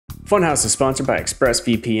Funhaus is sponsored by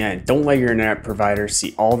ExpressVPN. Don't let your internet provider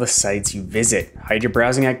see all the sites you visit. Hide your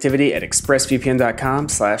browsing activity at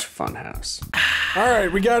expressvpn.com/funhaus. All right,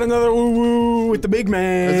 we got another woo-woo with the big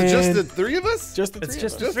man. Is it just the three of us? Just the three It's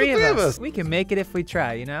just of us. the three of us. We can make it if we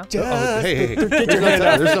try, you know? Hey.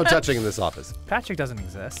 There's no touching in this office. Patrick doesn't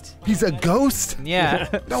exist. He's a ghost? Yeah.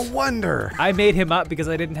 No wonder. I made him up because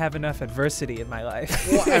I didn't have enough adversity in my life.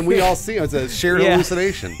 Well, and we all see him. It's a shared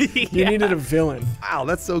hallucination. You needed a villain. Wow,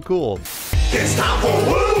 that's so cool. It's time for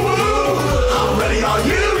woo-woo. How ready are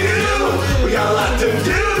you? We got a lot to do.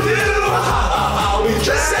 We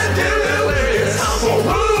just said do. It's time for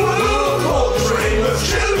woo-woo. Pull the train, let's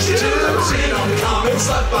choo-choo. See on the comments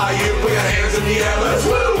left by you. Put your hands in the air, let's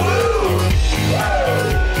woo-woo.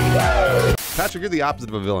 Patrick, you're the opposite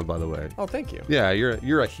of a villain, by the way. Oh, thank you. Yeah,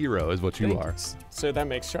 you're a hero is what you are. So that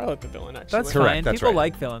makes Charlotte the villain, actually. That's Correct, fine. that's People right.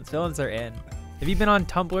 like villains. Villains are in. Have you been on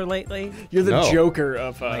Tumblr lately? You're the No. Joker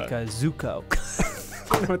of, Like Zuko.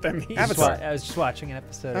 I don't know what that means. Avatar. I was just watching an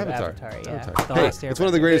episode of Avatar. Yeah. The Hey, last it's one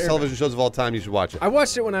of the Airbender. greatest television shows of all time. You should watch it. I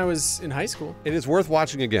watched it when I was in high school. It is worth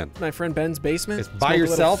watching again. My friend Ben's basement. It's by Smoke a little-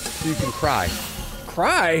 yourself, so you can cry.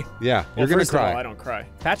 Cry? Yeah, Well, you're gonna first of cry. all, I don't cry.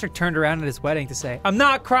 Patrick turned around at his wedding to say, "I'm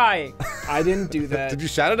not crying." I didn't do that. Did you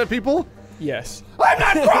shout it at people? Yes. I'm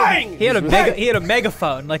not crying! He had a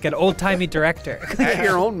megaphone like an old-timey director. At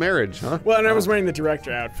your own marriage, huh? Well, and I was wearing the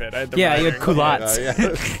director outfit. I had the Yeah, you had riding. culottes.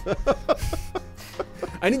 Yeah.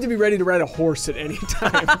 I need to be ready to ride a horse at any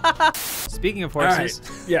time. Speaking of All horses,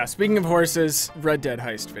 right. Yeah, speaking of horses, Red Dead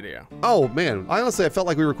heist video. Oh man, honestly, I felt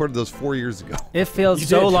like we recorded those 4 years ago. it feels You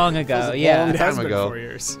so did. long ago. Feels Yeah. long. It has Time been ago. 4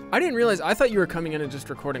 years. I didn't realize. I thought you were coming in and just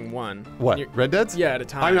recording one. What? You- Red Deads? Yeah, at a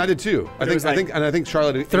time. I mean, I did too. But it was like I think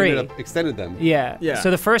Charlotte three. ended up extended them. Yeah. Yeah.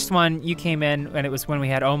 So the first one, you came in, and it was when we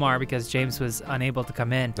had Omar because James was unable to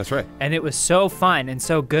come in. That's right. And it was so fun and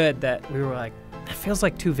so good that we were like, it feels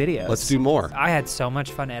like 2 videos. Let's do more. I had so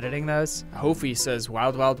much fun editing those. Hofi says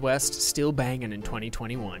Wild Wild West still banging in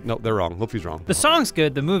 2021. No, they're wrong. Hope he's wrong. The song's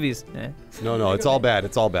good, the movie's eh. No, it's all bad.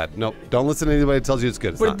 It's all bad. No, don't listen to anybody that tells you it's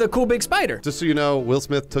good. It's With not. the cool big spider. Just so you know, Will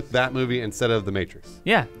Smith took that movie instead of The Matrix.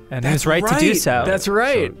 Yeah, and he was right to do so. That's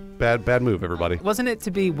right. So, bad move, everybody. Wasn't it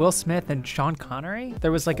to be Will Smith and Sean Connery?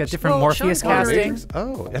 There was like a different Well, Morpheus Sean Connery- casting. Matrix?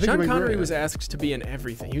 Oh, I think Sean you might be Connery right. was asked to be in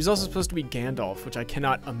everything. He was also supposed to be Gandalf, which I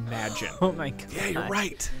cannot imagine. Oh my god. Yeah, you're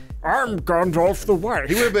right. I'm Gandalf the White.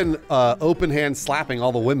 He would have been open hand slapping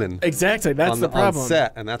all the women Exactly, that's on the problem. on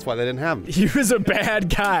set, and that's why they didn't have him. He was a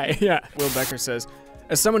bad guy. Yeah. Will Becker says,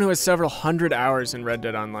 as someone who has several hundred hours in Red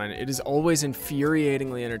Dead Online, it is always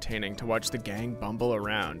infuriatingly entertaining to watch the gang bumble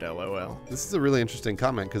around, LOL. This is a really interesting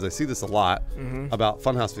comment because I see this a lot about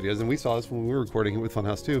Funhaus videos, and we saw this when we were recording it with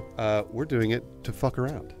Funhaus too. We're doing it to fuck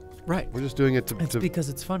around. Right. We're just doing it to, It's because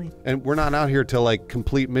it's funny. and we're not out here to like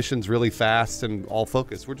complete missions really fast and all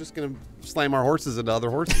focused. We're just gonna slam our horses into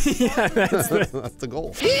other horses. Yeah, that's the, That's the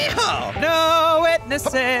goal. No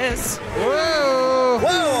witnesses. Whoa!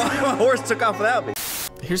 My horse took off without me.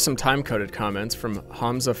 Here's some time-coded comments from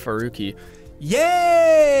Hamza Faruqi.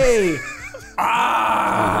 Yay!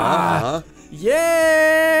 Uh-huh.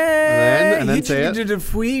 Yay! And then say it. You Oh,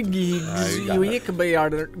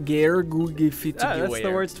 that's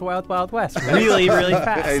the words to Wild Wild West. Really, really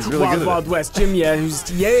fast. He's really Wild good at Wild West, Jim, yeah,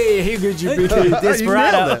 who's, yay, hey, good you be. You nailed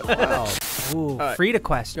Desperado. it. Wow. Ooh, Frida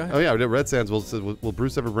question. Oh yeah, Red Sands will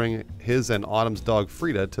Bruce ever bring his and Autumn's dog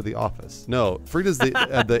Frida to the office? No, Frida's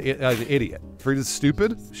the idiot. Frida's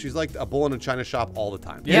stupid. She's like a bull in a china shop all the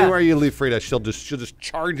time. Yeah. Anywhere you leave Frida, she'll just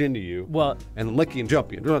charge into you. Well, And lick you and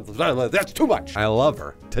jump you. That's too much. I love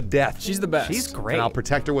her to death. She's the best. she's great. And I'll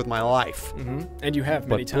protect her with my life. And you have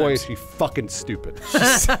many But boy, is times. she fucking stupid.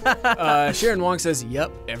 Sharon Wong says,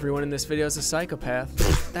 yep, everyone in this video is a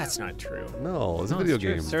psychopath. That's not true. No, it's a No, video it's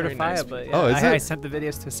true. game. Certifiably. Oh, is I it? sent the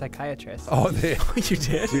videos to a psychiatrist. Oh, they. You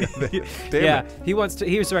did? Damn yeah, it. he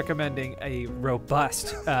was recommending a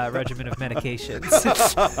robust regimen of medications.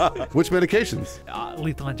 Which medications?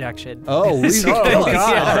 Lethal injection. Oh, Lisa. Oh, Tell us.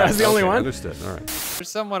 God. All right, That's the only okay, one? Understood. All right. There's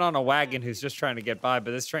someone on a wagon who's just trying to get by,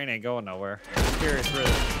 but this train ain't going nowhere. I'm curious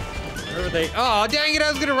where are they? Oh, dang it!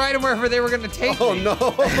 I was gonna ride them wherever they were gonna take Oh me. no.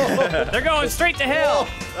 They're going straight to hell.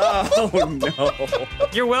 Oh no.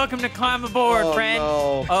 You're welcome to climb aboard, Oh, friend.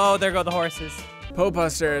 no. Oh, there go the horses. Poe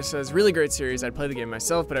Postera says, really great series. I'd play the game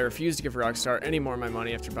myself, but I refuse to give Rockstar any more of my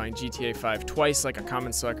money after buying GTA 5 twice like a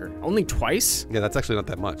common sucker. Only twice? Yeah, that's actually not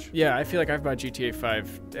that much. Yeah, I feel like I've bought GTA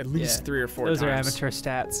 5 at least 3 or 4 Those times. are amateur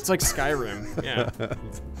stats. It's like Skyrim. Yeah.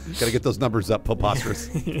 Gotta get those numbers up, preposterous.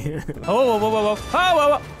 Oh, whoa, whoa, whoa, whoa. Oh, whoa,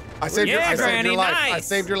 whoa. I saved Yeah, your Granny, life. I nice.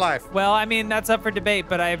 saved your life. Well, I mean, that's up for debate,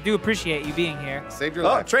 but I do appreciate you being here. Saved your Oh,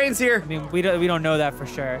 life. train's here. I mean, we don't know that for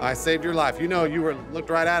sure. I saved your life. You know, you were looked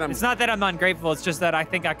right at him. It's not that I'm ungrateful. It's just that I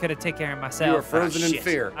think I could have taken care of myself. You were frozen in Shit.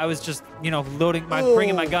 fear. I was just,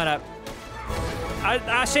 bringing my gun up.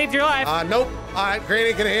 I saved your life. Nope.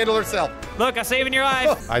 Granny can handle herself. Look, I'm saving your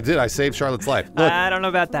life. I did. I saved Charlotte's life. Look, I don't know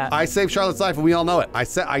about that. I saved Charlotte's life, and we all know it.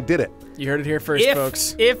 I did it. You heard it here first,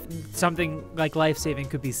 folks. If something like life-saving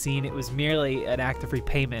could be seen, it was merely an act of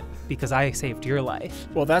repayment because I saved your life.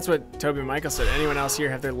 Well, that's what Toby and Michael said. Anyone else here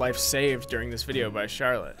have their life saved during this video by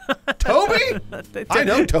Charlotte? Toby? I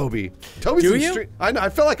know Toby. Toby's Do in you? stream. I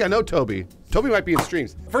feel like I know Toby. Toby might be in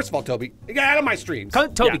streams. First of all, Toby, get out of my streams.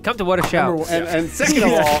 Toby, come to What a Show. And second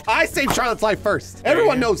of all, I saved Charlotte's life first.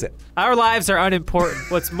 Everyone knows it. Our lives are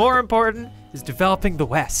unimportant. What's more important is developing the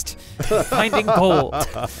West, finding gold.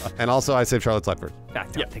 And also, I saved Charlotte's life first. I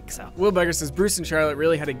don't think so. Will Becker says Bruce and Charlotte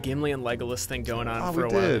really had a Gimli and Legolas thing going on for a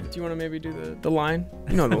we while. did. Do you want to maybe do the line?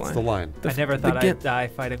 You know the line. That's the line. I never the thought Gim- I'd die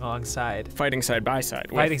fighting alongside. Fighting side by side.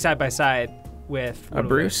 Fighting side by side with A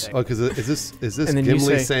Bruce? Oh, because is this And then you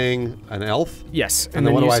Gimli say- saying an elf? Yes. And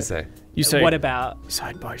then what you do I s- say? You say What about?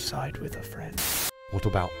 side by side with a friend. What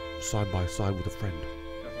about side by side with a friend?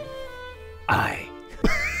 I.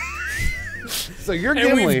 So you're And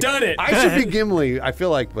Gimli. we've done it. I should be Gimli, I feel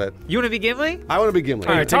like, but You want to be Gimli? I want to be Gimli.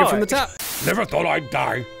 All right, take it from the top. Never thought I'd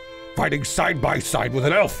die fighting side by side with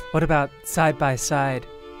an elf. What about side by side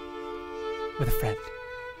with a friend?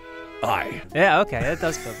 I. Yeah, okay, that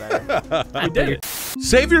does feel better. You did it.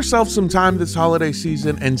 Save yourself some time this holiday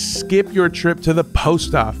season and skip your trip to the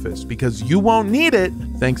post office because you won't need it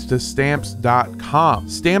thanks to Stamps.com.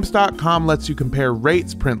 Stamps.com lets you compare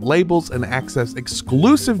rates, print labels, and access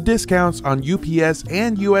exclusive discounts on UPS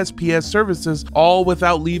and USPS services, all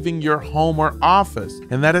without leaving your home or office.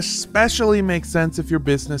 And that especially makes sense if your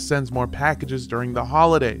business sends more packages during the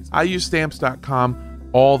holidays. I use Stamps.com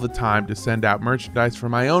all the time to send out merchandise for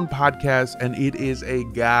my own podcast, and it is a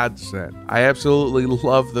godsend. I absolutely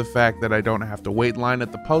love the fact that I don't have to wait in line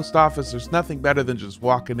at the post office. There's nothing better than just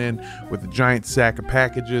walking in with a giant sack of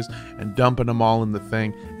packages and dumping them all in the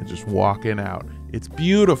thing and just walking out. It's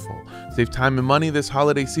beautiful. Save time and money this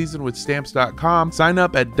holiday season with Stamps.com. Sign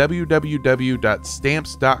up at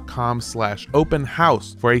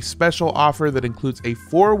www.stamps.com/openhouse for a special offer that includes a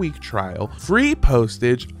 4-week trial, free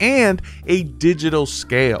postage, and a digital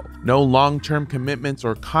scale. No long-term commitments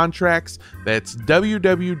or contracts. That's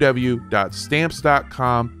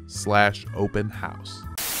www.stamps.com/openhouse.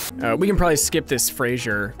 We can probably skip this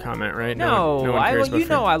Frasier comment, right? No, one cares about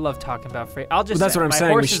Frasier. I love talking about Frasier. I'll just Well, that's say, what I'm my saying.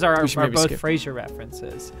 We horses should- are we should maybe both skip. Frasier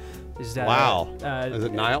references. Is that, Wow. Is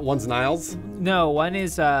it Niles? One's Niles? No, one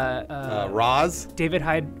is Roz? David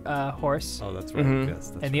Hyde horse, Oh, that's right. Mm-hmm. Yes,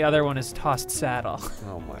 that's and the other one is Tossed Saddle.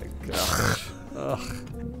 Oh my gosh.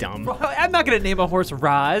 Dumb. I'm not gonna name a horse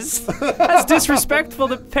Roz. That's disrespectful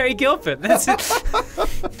to Perry Gilpin. That's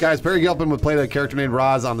Guys, Perry Gilpin would play a character named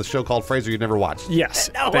Roz on the show called Frasier you've never watched. Yes.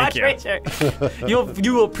 No, Thank watch you. Frasier.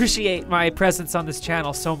 You will appreciate my presence on this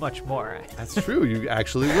channel so much more. That's true. You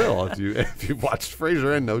actually will if you've watched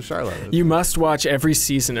Frasier and know Charlotte. You must watch every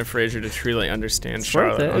season of Frasier to truly understand worth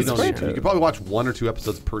Charlotte. it. on It's this You show. could probably watch 1 or 2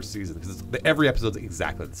 episodes per season because every episode's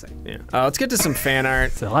exactly the same. Yeah. Let's get to some fan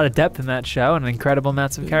art. There's a lot of depth in that show and incredible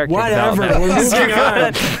amounts of character Whatever. development. We're moving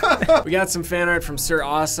on. We got some fan art from Sir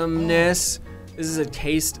Awesomeness. This is the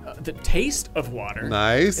taste of water.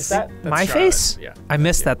 Nice. Is that That's my Charlotte. face? Yeah. I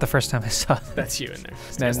missed that the first time I saw it. That's you in there.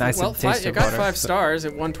 Nice Well, and tasty it got water. 5 stars.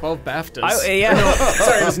 It won 12 BAFTAs. Yeah. No,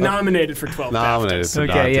 sorry, it was nominated for 12 Nominated BAFTAs. for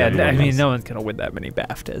Okay, yeah. everyone I mean, else. no one's gonna win that many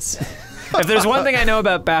BAFTAs. If there's one thing I know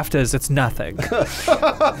about BAFTAs, it's nothing.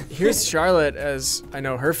 Here's Charlotte as, I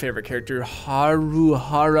know, her favorite character,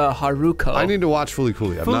 Haruko. I need to watch Fully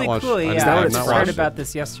Cooley. I've Fully not watched. Cooley, I've yeah. that I what not it's heard watched about it.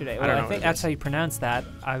 this yesterday. don't Well, know I what think it that's is. how you pronounce that.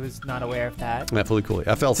 I was not aware of that. Yeah, Fully Cooley.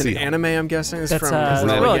 It's an FLC. anime, I'm guessing. It's That's, from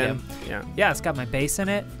William. William. Yeah. Yeah, it's got my base in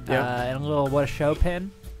it, Yeah. and a little What a Show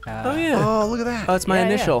pin. Oh, yeah. Oh, look at that. Oh, that's my Yeah,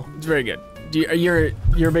 yeah. initial. It's very good. You're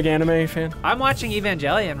a big anime fan? I'm watching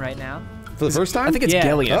Evangelion right now. For the first time? I think it's Yeah.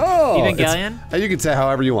 Gillian. Oh, Evangelion? You can say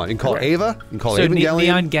however you want. You can call it Ava. You can call it Evangelion.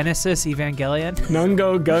 Neon Genesis Evangelion.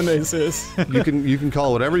 Nungo Genesis. you can call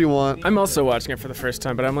it whatever you want. I'm also watching it for the first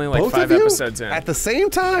time, but I'm only like Both 5 of you? episodes in. At the same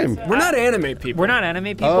time. We're not anime people. We're not anime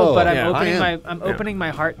people, Oh, but I'm yeah, opening I am. I'm opening my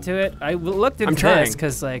heart to it. I looked into trying. this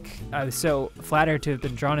because like I was so flattered to have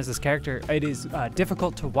been drawn as this character. It is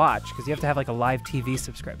difficult to watch because you have to have like a live TV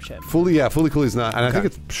subscription. Fully Cooley's not, and I think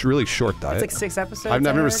it's really short though. It's like 6 episodes. I've I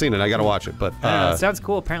never heard. seen it. I gotta watch it. it, but I don't know, it sounds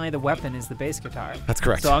cool. Apparently, the weapon is the bass guitar. That's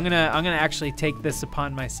correct. So I'm gonna actually take this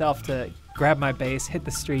upon myself to grab my bass, hit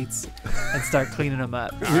the streets, and start cleaning them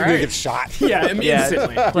up. You're gonna get shot. Yeah,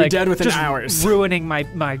 instantly. You're dead within just hours. Ruining my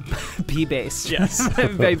P bass. Yes.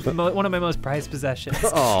 One of my most prized possessions.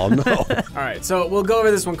 Oh no. All right, so we'll go over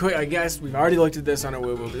this one quick. I guess we've already looked at this on a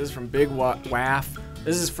woo-woo, but this is from Big Waff.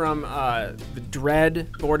 This is from the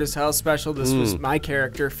Dread Bored as Hell special. This was my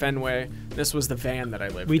character, Fenway. This was the van that I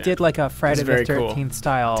lived in. We did like a Friday the very 13th cool.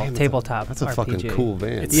 style tabletop That's a RPG. fucking cool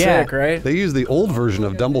van. It's sick, right? They use the old version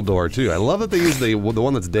of Dumbledore too. I love that they use the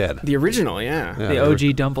one that's dead. The original, yeah. Yeah, The OG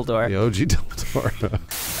Dumbledore. The OG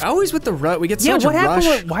Dumbledore. Always with the rush. We get so Yeah, much what happened?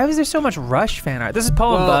 rush. Why was there so much Rush fan art? This is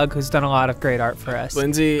Poem Well- Bug, who's done a lot of great art for us.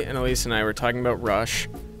 Lindsay and Elise and I were talking about Rush,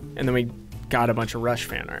 and then we got a bunch of Rush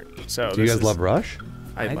fan art. So Do you guys love Rush?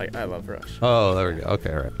 I love Rush. Oh, there we go.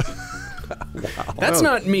 Okay, all right. That's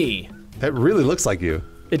not me. It really looks like you.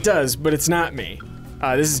 It does, but it's not me.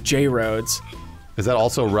 This is J Rhodes. Is that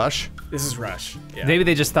also Rush? This is Rush. Yeah. Maybe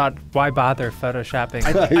they just thought, why bother photoshopping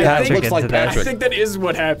I Patrick think- looks like into that? Patrick. I think that is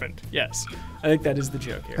what happened. Yes. I think that is the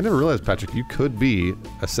joke here. I never realized, Patrick, you could be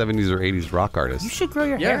a 70s or 80s rock artist. You should grow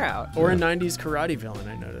your hair out. Or a 90s karate villain,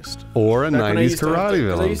 I noticed. Or a Back when I 90s used to have to- karate 'cause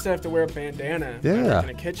I villain. used to have to wear a bandana when I Yeah. worked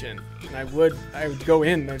in a kitchen. And I would go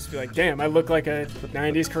in and I'd just be like, damn, I look like a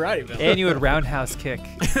 90s karate villain. And you would roundhouse kick.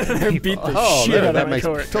 I beat the Oh, shit out that of my makes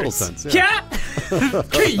coworkers. total sense. Yeah.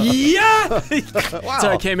 Yeah! Yeah! So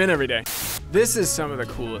I came in every day. This is some of the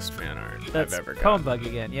coolest fan art That's I've ever Poem gotten. Bug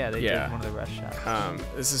again. Yeah, they Yeah. did one of the Rush shots.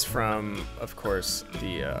 This is from, of course,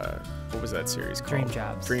 the what was that series called? Dream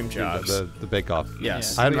Jobs. Dream Jobs. The Bake Off.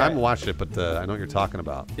 Yes. I haven't watched it, but I know what you're talking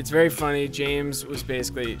about. It's very funny. James was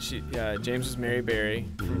basically James was Mary Berry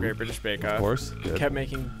from Great British Bake Off. Of course. Good. Kept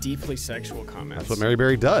making deeply sexual comments. That's what Mary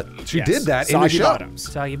Berry did. She Yes. did that in the Soggy show.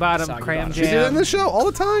 Bottoms. Soggy Bottom, Soggy Cram Bottom. She did it in Jam. the show all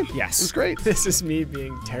the time. Yes. It was great. This is me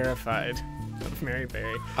being terrified of Mary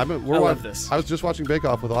Berry. I love this. I was just watching Bake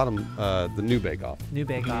Off with Autumn, the new Bake Off. New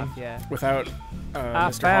Bake Off, yeah. Without I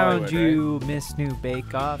Mr. found Hollywood, you, Miss New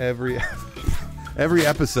Bake Off. Every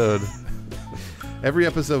episode,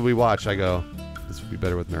 we watch, I go, this would be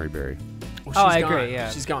better with Mary Berry. Well, Oh, she's I gone. agree, yeah.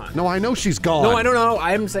 She's gone. No, I know she's gone. No, I don't know.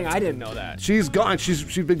 I'm saying I didn't know that. She's gone. She's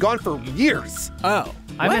been gone for years. Oh.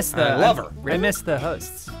 I miss the. I love her. I miss the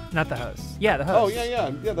hosts. Not the hosts. Yeah, the Oh hosts. yeah.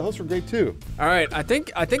 The hosts were great too. All right. I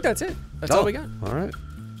think that's it. That's all we got. All right.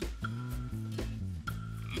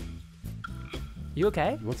 You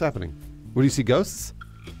okay? What's happening? What do you see? Ghosts?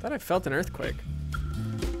 Thought I felt an earthquake.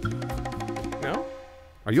 No?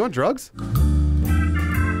 Are you on drugs?